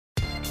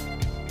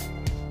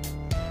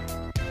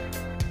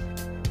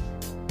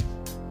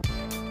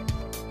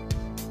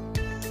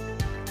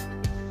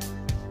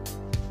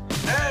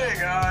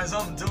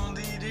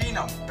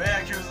I'm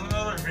back. Here's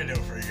another video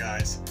for you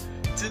guys.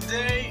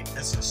 Today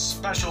is a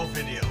special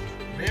video,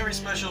 very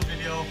special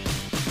video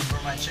for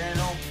my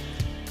channel.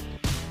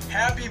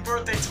 Happy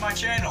birthday to my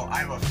channel.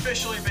 I've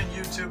officially been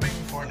YouTubing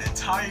for an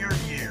entire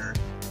year.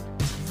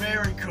 It's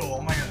very cool.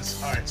 Oh my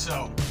goodness. Alright,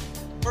 so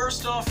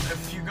first off,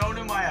 if you go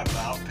to my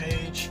About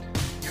page,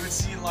 you would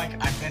see like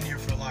I've been here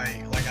for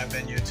like I've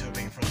been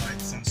YouTubing for like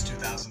since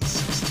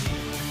 2016.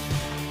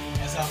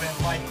 As I've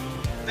been like,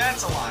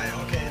 that's a lie,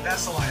 okay?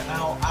 That's a lie.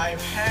 Now I've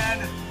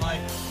had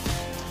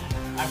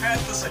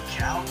this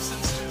account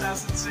since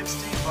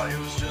 2016, but it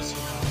was just,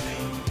 you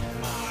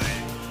know,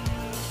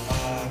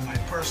 my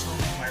personal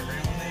name, my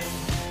real name.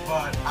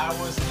 But I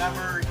was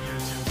never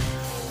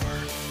YouTubing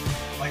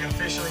for, like,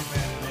 officially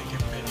been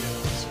making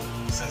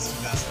videos since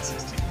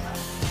 2016. No.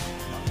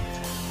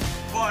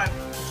 But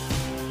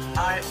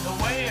the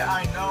way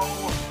I know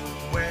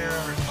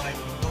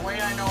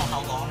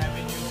how long I've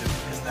been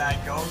YouTubing is that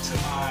I go to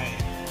my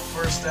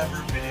first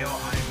ever video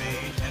I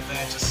made and then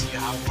I just see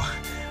how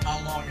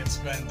long it's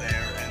been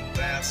there, and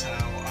that's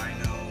how I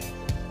know,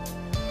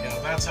 you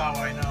know, that's how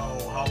I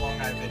know how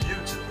long I've been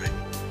YouTubing.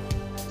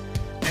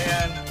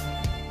 And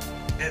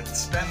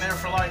it's been there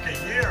for like a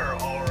year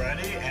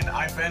already, and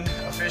I've been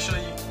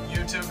officially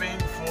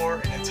YouTubing for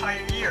an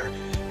entire year.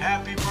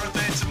 Happy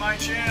birthday to my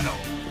channel.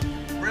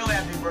 Really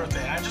happy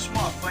birthday. I just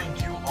want to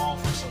thank you all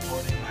for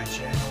supporting my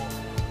channel.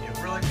 It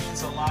really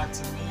means a lot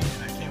to me,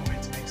 and I can't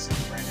wait to make some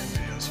brand new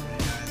videos for you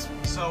guys.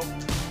 So,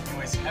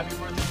 anyways, happy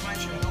birthday to my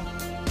channel.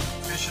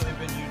 Officially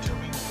been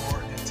YouTubing for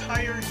an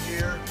entire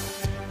year,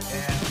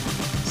 and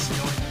see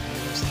you all in the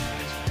next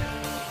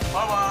video.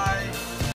 Bye bye.